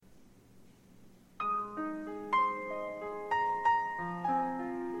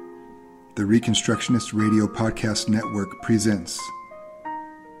the Reconstructionist Radio Podcast Network presents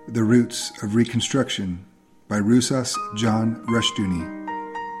The Roots of Reconstruction by Rusas John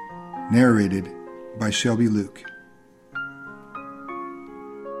Rushdoony. Narrated by Shelby Luke.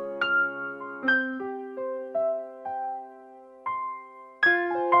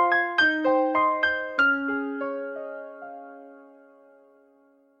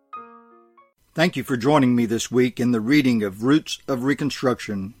 Thank you for joining me this week in the reading of Roots of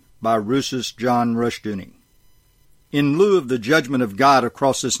Reconstruction by Rusas John Rushdoony. In lieu of the judgment of God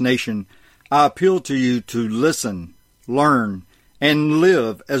across this nation, I appeal to you to listen, learn, and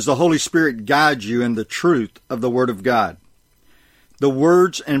live as the Holy Spirit guides you in the truth of the Word of God. The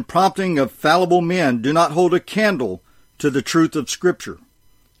words and prompting of fallible men do not hold a candle to the truth of Scripture,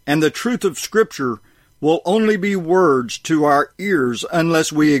 and the truth of Scripture will only be words to our ears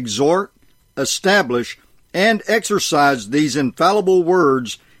unless we exhort, establish, and exercise these infallible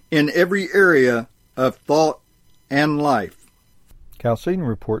words in every area of thought and life. Chalcedon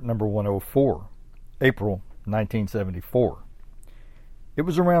Report number 104, April 1974. It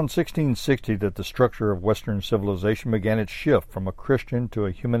was around 1660 that the structure of Western civilization began its shift from a Christian to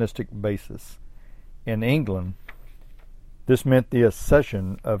a humanistic basis. In England, this meant the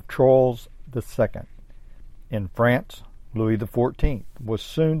accession of Charles II. In France, Louis XIV was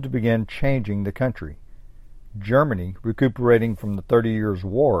soon to begin changing the country. Germany, recuperating from the 30 Years'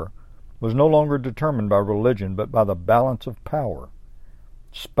 War, was no longer determined by religion but by the balance of power.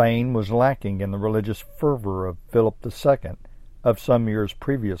 Spain was lacking in the religious fervor of Philip II of some years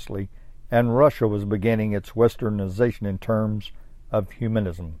previously, and Russia was beginning its westernization in terms of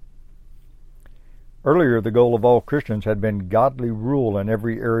humanism. Earlier, the goal of all Christians had been godly rule in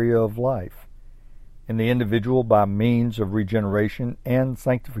every area of life. In the individual by means of regeneration and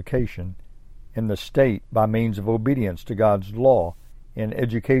sanctification, in the state by means of obedience to God's law, in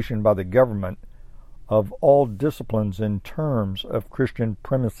education by the government of all disciplines in terms of Christian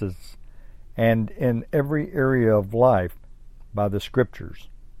premises, and in every area of life by the Scriptures.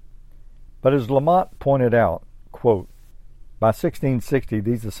 But as Lamont pointed out, quote, by 1660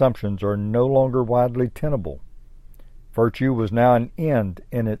 these assumptions are no longer widely tenable. Virtue was now an end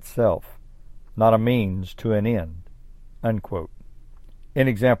in itself, not a means to an end, unquote. In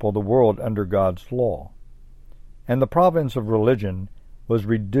example, the world under God's law. And the province of religion was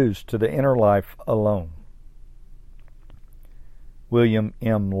reduced to the inner life alone. William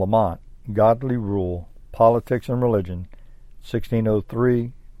M. Lamont, Godly Rule, Politics and Religion,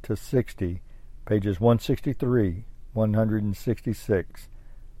 1603 to 60, pages 163, 166,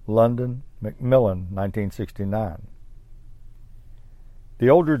 London, Macmillan, 1969. The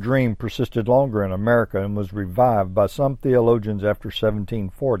older dream persisted longer in America and was revived by some theologians after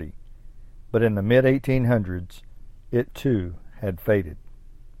 1740, but in the mid-1800s, it too had faded.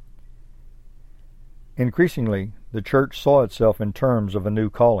 Increasingly, the church saw itself in terms of a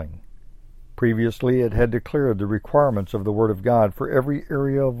new calling. Previously, it had declared the requirements of the Word of God for every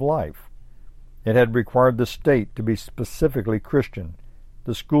area of life. It had required the state to be specifically Christian,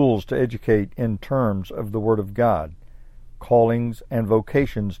 the schools to educate in terms of the Word of God, callings and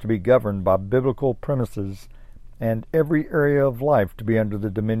vocations to be governed by biblical premises, and every area of life to be under the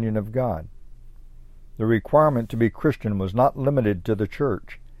dominion of God. The requirement to be Christian was not limited to the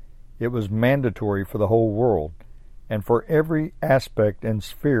church. It was mandatory for the whole world, and for every aspect and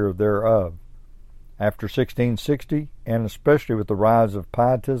sphere thereof. After 1660, and especially with the rise of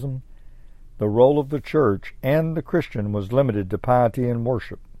Pietism, the role of the church and the Christian was limited to piety and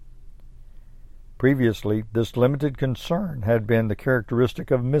worship. Previously, this limited concern had been the characteristic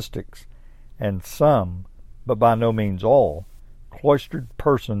of mystics, and some, but by no means all, cloistered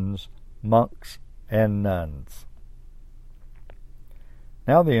persons, monks, and nuns.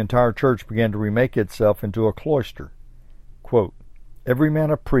 Now the entire church began to remake itself into a cloister. Quote, every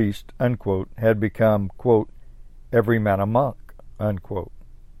man a priest, unquote, had become, quote, every man a monk, unquote.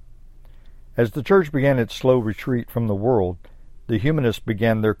 As the church began its slow retreat from the world, the humanists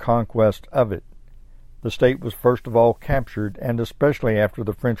began their conquest of it. The state was first of all captured, and especially after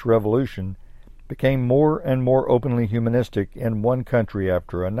the French Revolution, became more and more openly humanistic in one country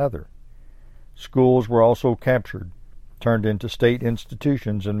after another. Schools were also captured, turned into state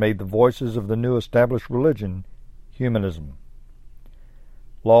institutions, and made the voices of the new established religion humanism.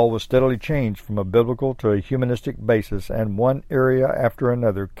 Law was steadily changed from a biblical to a humanistic basis, and one area after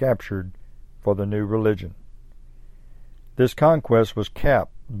another captured for the new religion. This conquest was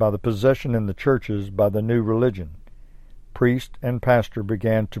capped by the possession in the churches by the new religion. Priest and pastor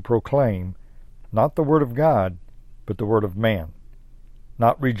began to proclaim not the Word of God, but the Word of man.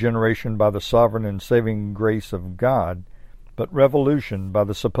 Not regeneration by the sovereign and saving grace of God, but revolution by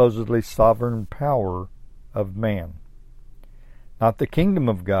the supposedly sovereign power of man. Not the kingdom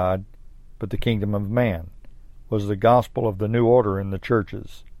of God, but the kingdom of man, was the gospel of the new order in the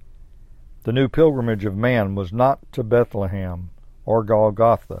churches. The new pilgrimage of man was not to Bethlehem or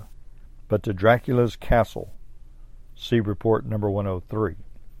Golgotha, but to Dracula's castle. See report number 103.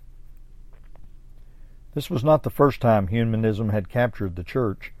 This was not the first time humanism had captured the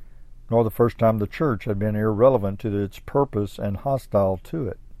church, nor the first time the church had been irrelevant to its purpose and hostile to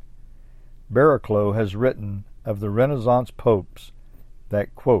it. Barraclough has written of the Renaissance popes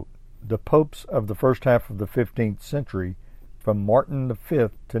that, quote, the popes of the first half of the 15th century, from Martin V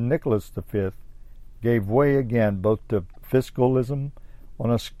to Nicholas V, gave way again both to fiscalism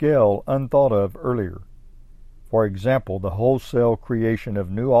on a scale unthought of earlier. For example, the wholesale creation of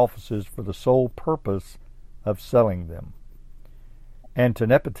new offices for the sole purpose of selling them, and to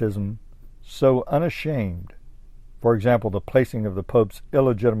nepotism so unashamed, for example, the placing of the Pope's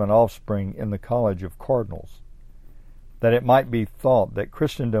illegitimate offspring in the College of Cardinals, that it might be thought that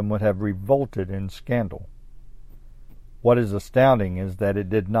Christendom would have revolted in scandal. What is astounding is that it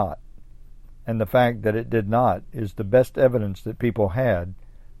did not, and the fact that it did not is the best evidence that people had,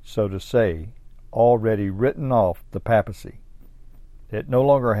 so to say, already written off the papacy. It no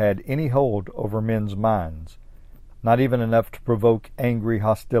longer had any hold over men's minds, not even enough to provoke angry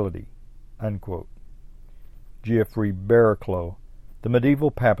hostility, unquote. Geoffrey Barraclough, The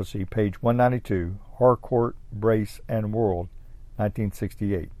Medieval Papacy, page 192, Harcourt, Brace and World,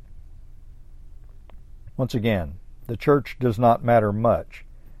 1968. Once again, the church does not matter much,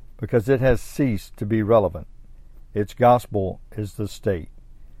 because it has ceased to be relevant. Its gospel is the state.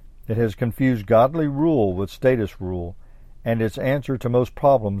 It has confused godly rule with status rule, and its answer to most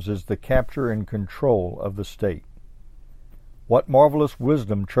problems is the capture and control of the state. What marvelous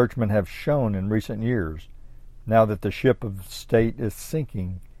wisdom churchmen have shown in recent years. Now that the ship of state is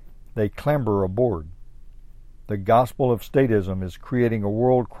sinking, they clamber aboard. The gospel of statism is creating a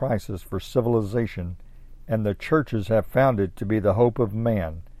world crisis for civilization, and the churches have found it to be the hope of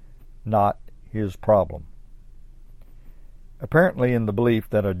man, not his problem. Apparently, in the belief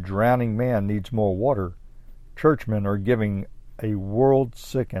that a drowning man needs more water, churchmen are giving a world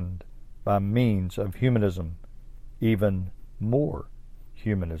sickened by means of humanism even more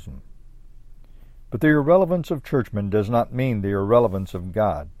humanism. But the irrelevance of churchmen does not mean the irrelevance of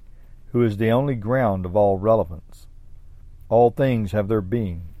God, who is the only ground of all relevance. All things have their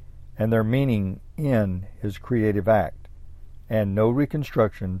being, and their meaning in his creative act, and no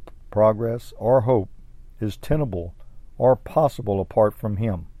reconstruction, progress, or hope is tenable or possible apart from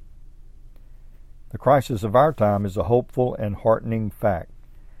him. The crisis of our time is a hopeful and heartening fact.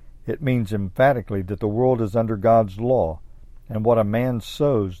 It means emphatically that the world is under God's law, and what a man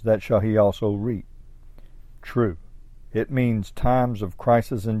sows, that shall he also reap. True, it means times of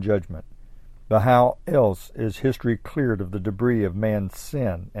crisis and judgment, but how else is history cleared of the debris of man's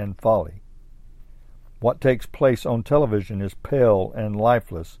sin and folly? What takes place on television is pale and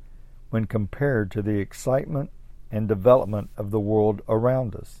lifeless when compared to the excitement and development of the world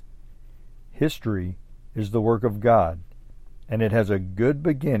around us. History is the work of God, and it has a good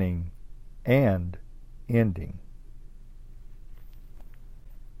beginning and ending.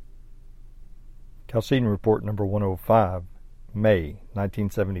 Chalcedon Report number 105, May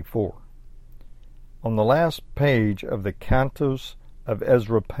 1974. On the last page of the Cantos of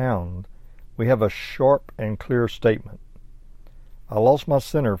Ezra Pound, we have a sharp and clear statement. I lost my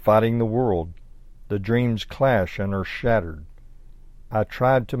center fighting the world. The dreams clash and are shattered. I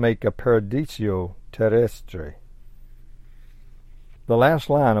tried to make a Paradiso Terrestre. The last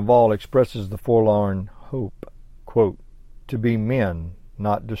line of all expresses the forlorn hope, quote, to be men,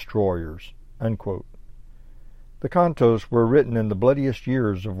 not destroyers, unquote. The cantos were written in the bloodiest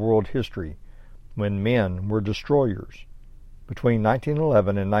years of world history, when men were destroyers. Between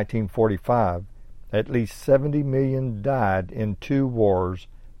 1911 and 1945, at least 70 million died in 2 wars,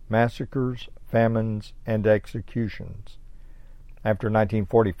 massacres, famines, and executions. After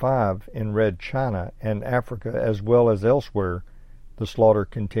 1945, in Red China and Africa as well as elsewhere, the slaughter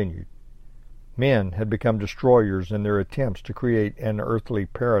continued. Men had become destroyers in their attempts to create an earthly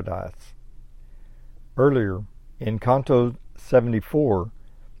paradise. Earlier, in Canto 74,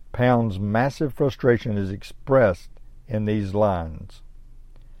 Pound's massive frustration is expressed in these lines.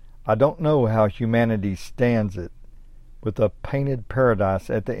 I don't know how humanity stands it, with a painted paradise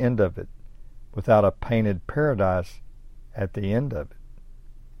at the end of it, without a painted paradise at the end of it.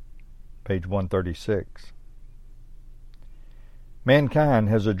 Page 136. Mankind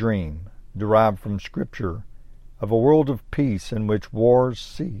has a dream, derived from Scripture, of a world of peace in which wars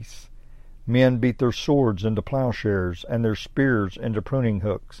cease, Men beat their swords into plowshares and their spears into pruning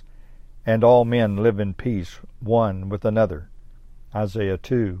hooks, and all men live in peace one with another. Isaiah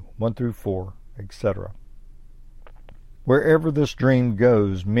 2, 1-4, etc. Wherever this dream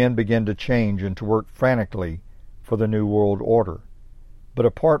goes, men begin to change and to work frantically for the New World Order. But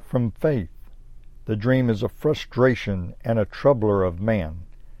apart from faith, the dream is a frustration and a troubler of man.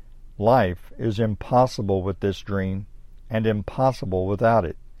 Life is impossible with this dream, and impossible without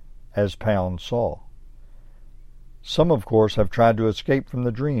it, as Pound saw. Some, of course, have tried to escape from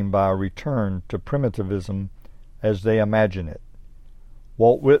the dream by a return to primitivism as they imagine it.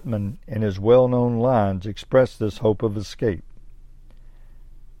 Walt Whitman, in his well-known lines, expressed this hope of escape.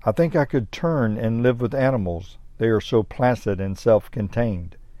 I think I could turn and live with animals. They are so placid and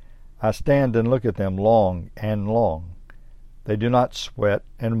self-contained. I stand and look at them long and long. They do not sweat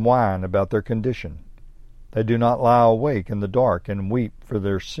and whine about their condition. They do not lie awake in the dark and weep for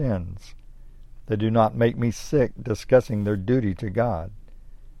their sins. They do not make me sick discussing their duty to God.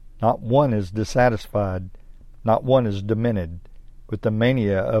 Not one is dissatisfied, not one is demented with the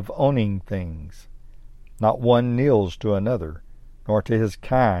mania of owning things. Not one kneels to another, nor to his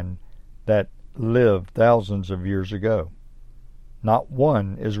kind that lived thousands of years ago. Not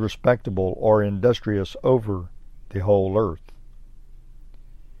one is respectable or industrious over the whole earth.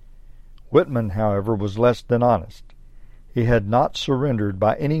 Whitman, however, was less than honest. He had not surrendered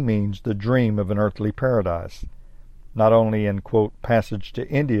by any means the dream of an earthly paradise, not only in, quote, Passage to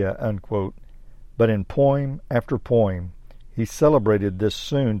India, unquote, but in poem after poem he celebrated this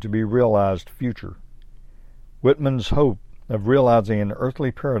soon-to-be-realized future. Whitman's hope of realizing an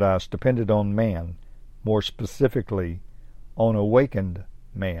earthly paradise depended on man, more specifically, on awakened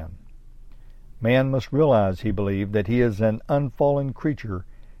man. Man must realize, he believed, that he is an unfallen creature,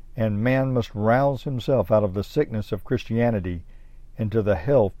 and man must rouse himself out of the sickness of Christianity into the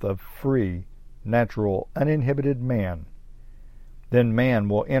health of free, natural, uninhibited man. Then man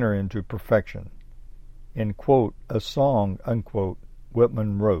will enter into perfection. In, quote, a song, unquote,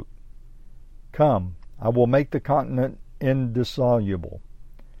 Whitman wrote, "Come, I will make the continent indissoluble.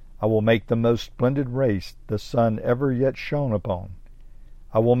 I will make the most splendid race the sun ever yet shone upon.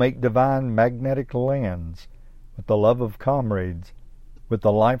 I will make divine magnetic lands with the love of comrades, with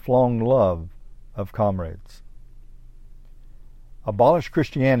the lifelong love of comrades." Abolish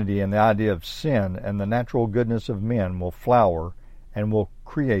Christianity, and the idea of sin and the natural goodness of men will flower and will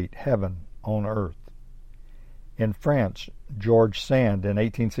create heaven on earth. In France, George Sand in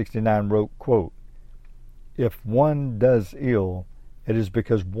 1869 wrote, quote, "If one does ill, it is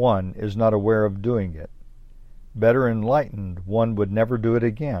because one is not aware of doing it. Better enlightened, one would never do it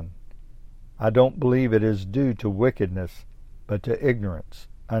again. I don't believe it is due to wickedness, but to ignorance,"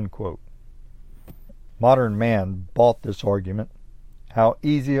 unquote. Modern man bought this argument. How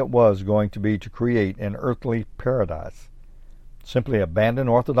easy it was going to be to create an earthly paradise. Simply abandon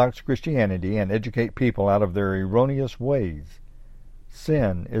Orthodox Christianity and educate people out of their erroneous ways.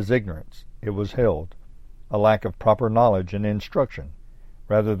 Sin is ignorance, it was held, a lack of proper knowledge and instruction,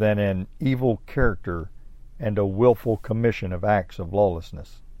 rather than an evil character and a willful commission of acts of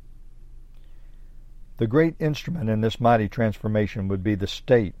lawlessness. The great instrument in this mighty transformation would be the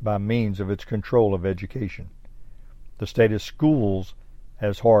state by means of its control of education. The status schools,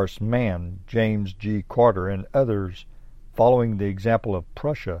 as Horace Mann, James G. Carter, and others, following the example of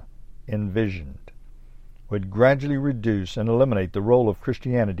Prussia, envisioned, would gradually reduce and eliminate the role of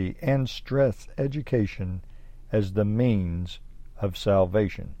Christianity and stress education as the means of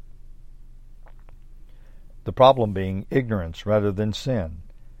salvation. The problem being ignorance rather than sin.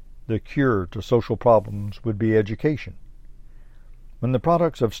 The cure to social problems would be education. When the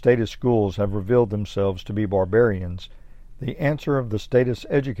products of status schools have revealed themselves to be barbarians, the answer of the status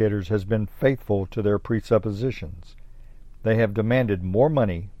educators has been faithful to their presuppositions. They have demanded more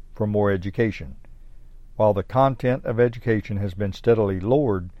money for more education. While the content of education has been steadily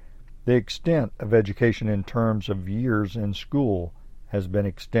lowered, the extent of education in terms of years in school has been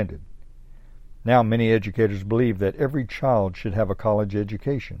extended. Now many educators believe that every child should have a college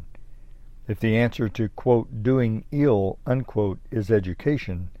education. If the answer to, quote, doing ill, unquote, is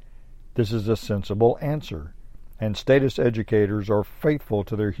education, this is a sensible answer, and status educators are faithful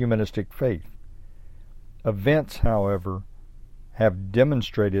to their humanistic faith. Events, however, have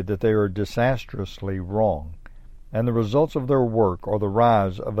demonstrated that they are disastrously wrong, and the results of their work are the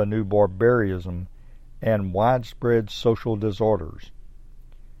rise of a new barbarism and widespread social disorders.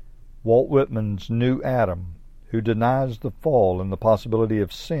 Walt Whitman's New Adam, who denies the fall and the possibility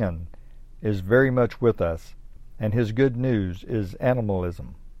of sin, is very much with us, and his good news is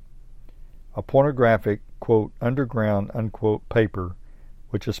animalism. A pornographic, quote, underground, unquote, paper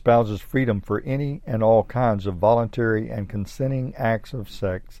which espouses freedom for any and all kinds of voluntary and consenting acts of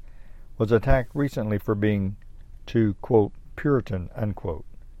sex, was attacked recently for being too, quote, Puritan, unquote.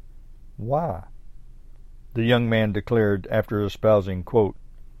 Why? The young man declared after espousing, quote,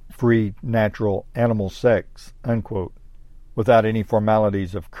 free, natural, animal sex, unquote, without any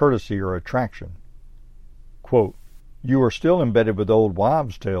formalities of courtesy or attraction. Quote, you are still embedded with old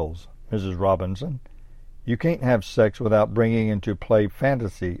wives' tales, Mrs. Robinson. You can't have sex without bringing into play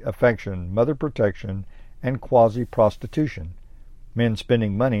fantasy, affection, mother protection, and quasi-prostitution, men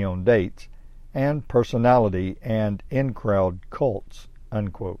spending money on dates, and personality and in-crowd cults,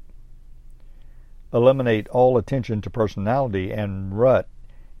 unquote. Eliminate all attention to personality and rut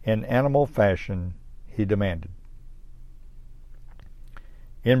in animal fashion, he demanded.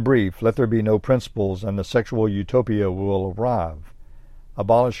 In brief, let there be no principles and the sexual utopia will arrive.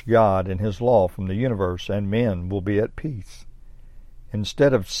 Abolish God and His law from the universe and men will be at peace.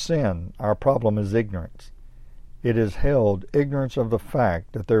 Instead of sin, our problem is ignorance. It is held ignorance of the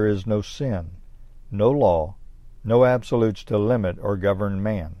fact that there is no sin, no law, no absolutes to limit or govern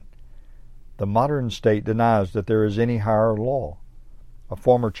man. The modern state denies that there is any higher law. A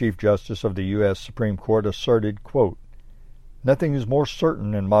former Chief Justice of the U.S. Supreme Court asserted, quote, nothing is more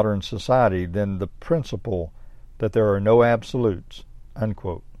certain in modern society than the principle that there are no absolutes,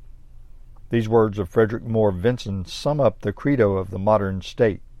 unquote. These words of Frederick Moore Vinson sum up the credo of the modern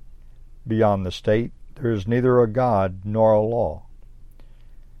state. Beyond the state, there is neither a God nor a law.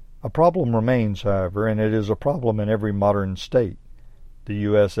 A problem remains, however, and it is a problem in every modern state, the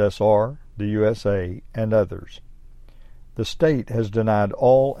USSR, the USA, and others. The state has denied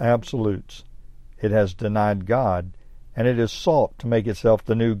all absolutes. It has denied God, and it has sought to make itself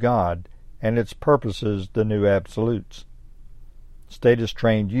the new God, and its purposes the new absolutes.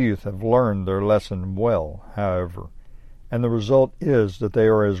 Status-trained youth have learned their lesson well, however, and the result is that they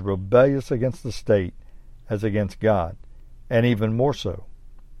are as rebellious against the state as against God, and even more so.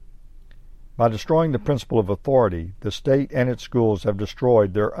 By destroying the principle of authority, the state and its schools have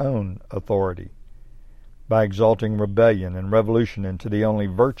destroyed their own authority. By exalting rebellion and revolution into the only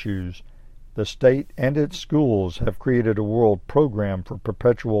virtues, the state and its schools have created a world program for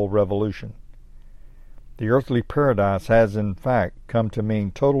perpetual revolution. The earthly paradise has in fact come to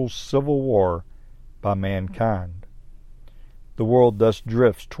mean total civil war by mankind. The world thus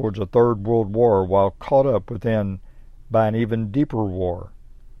drifts towards a third world war while caught up within by an even deeper war,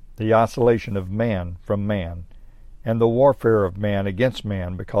 the isolation of man from man, and the warfare of man against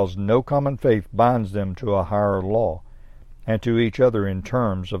man because no common faith binds them to a higher law, and to each other in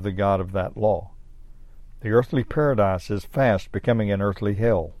terms of the God of that law. The earthly paradise is fast becoming an earthly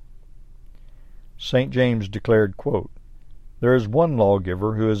hell. St. James declared, quote, there is one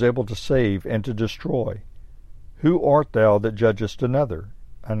lawgiver who is able to save and to destroy. Who art thou that judgest another?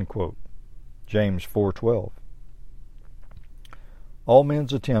 Unquote. James 4:12. All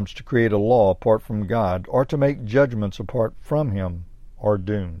men's attempts to create a law apart from God or to make judgments apart from Him are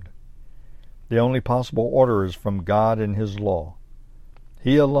doomed. The only possible order is from God and His law.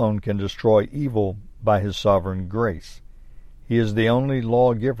 He alone can destroy evil by His sovereign grace. He is the only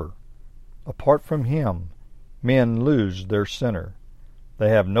lawgiver. Apart from Him, men lose their center. They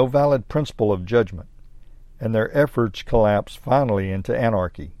have no valid principle of judgment, and their efforts collapse finally into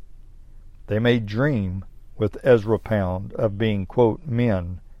anarchy. They may dream, with Ezra Pound, of being, quote,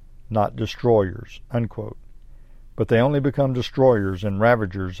 men, not destroyers, unquote, but they only become destroyers and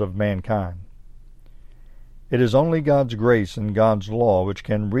ravagers of mankind. It is only God's grace and God's law which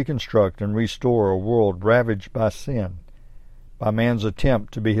can reconstruct and restore a world ravaged by sin, by man's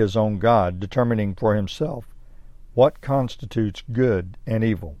attempt to be his own God, determining for himself what constitutes good and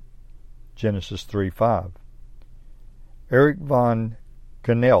evil. Genesis 3:5. Erich von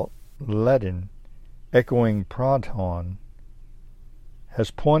Knelt-Leden, echoing Proudhon,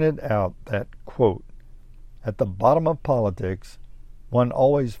 has pointed out that, quote, at the bottom of politics, one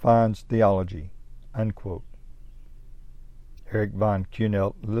always finds theology, unquote. Erich von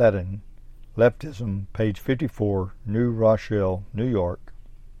Knelt-Leden, Leftism, page 54, New Rochelle, New York,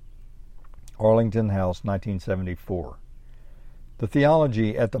 Arlington House, 1974. The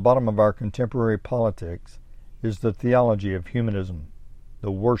theology at the bottom of our contemporary politics is the theology of humanism,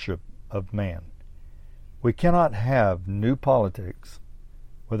 the worship of man. We cannot have new politics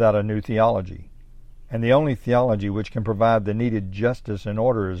without a new theology, and the only theology which can provide the needed justice and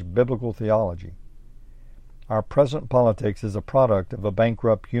order is biblical theology. Our present politics is a product of a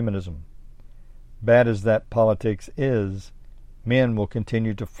bankrupt humanism. Bad as that politics is, men will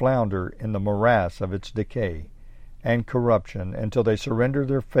continue to flounder in the morass of its decay and corruption until they surrender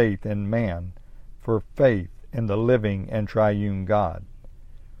their faith in man for faith in the living and triune God.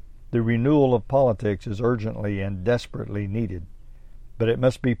 The renewal of politics is urgently and desperately needed, but it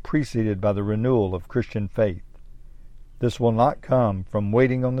must be preceded by the renewal of Christian faith. This will not come from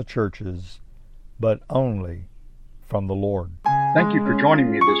waiting on the churches, but only from the Lord. Thank you for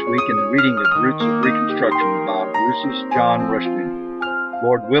joining me this week in the reading of Roots of Reconstruction by Rousas John Rushdoony.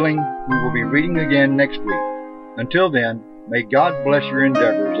 Lord willing, we will be reading again next week. Until then, may God bless your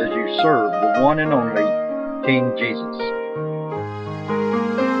endeavors as you serve the one and only King Jesus.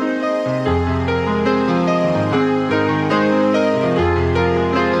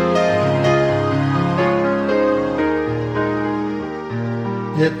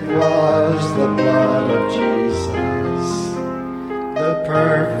 It was the blood of Jesus, the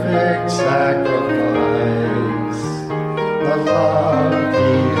perfect sacrifice, the love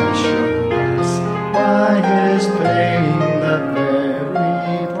He has shown us by His paying the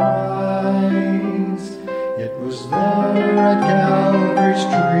very price. It was there at Calvary's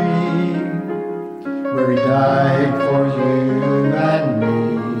tree, where He died for you and me,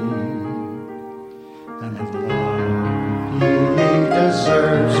 and the love He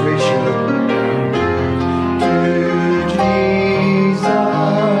deserves we should to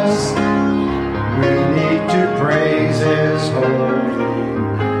Jesus. We need to praise His holy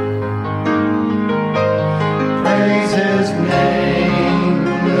name. Praise His name,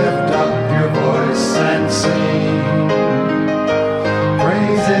 lift up your voice and sing.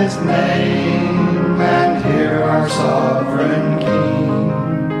 Praise His name and hear our sovereign King.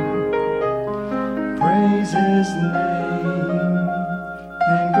 Praise His name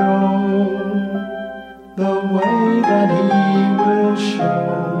and go the way that He will show,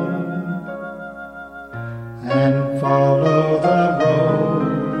 and follow the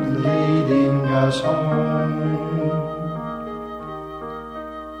road leading us home.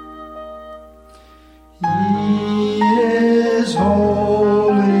 He is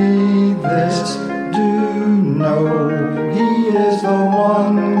holy, this do know. He is the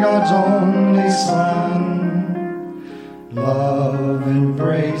one, God's only Son. Love,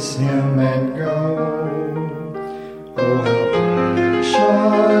 embrace Him and go. Oh, how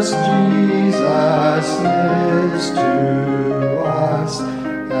precious Jesus is to us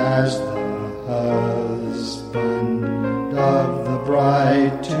as the husband of the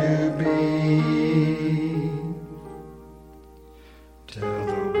bride to be. Tell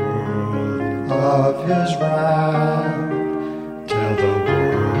the world of His wrath, tell the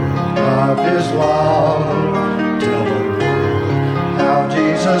world of His love, tell the how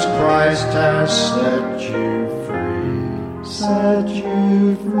Jesus Christ has set you free, set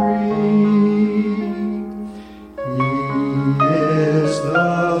you free. He is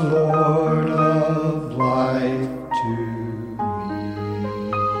the Lord of life to me.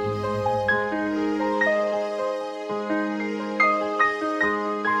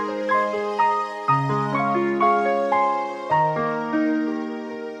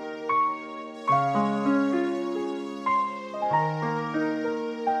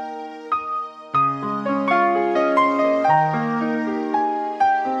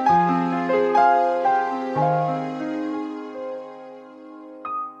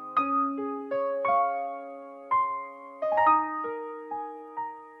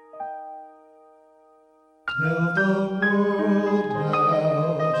 Tell the world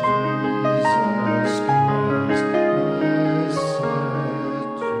how Jesus Christ has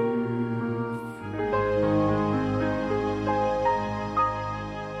set you free.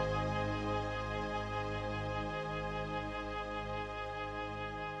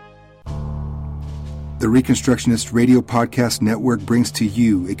 The Reconstructionist Radio Podcast Network brings to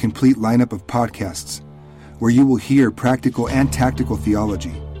you a complete lineup of podcasts where you will hear practical and tactical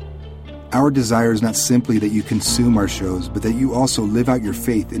theology. Our desire is not simply that you consume our shows, but that you also live out your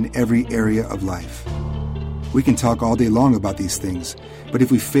faith in every area of life. We can talk all day long about these things, but if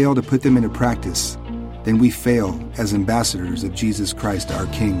we fail to put them into practice, then we fail as ambassadors of Jesus Christ, our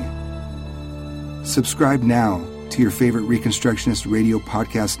King. Subscribe now to your favorite Reconstructionist Radio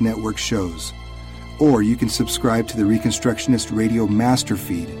Podcast Network shows, or you can subscribe to the Reconstructionist Radio Master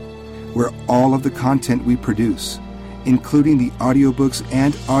Feed, where all of the content we produce, including the audiobooks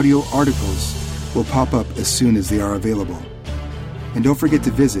and audio articles, will pop up as soon as they are available. And don't forget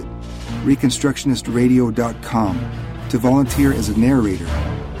to visit ReconstructionistRadio.com to volunteer as a narrator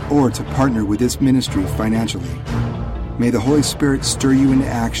or to partner with this ministry financially. May the Holy Spirit stir you into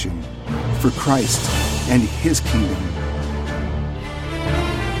action for Christ and His kingdom.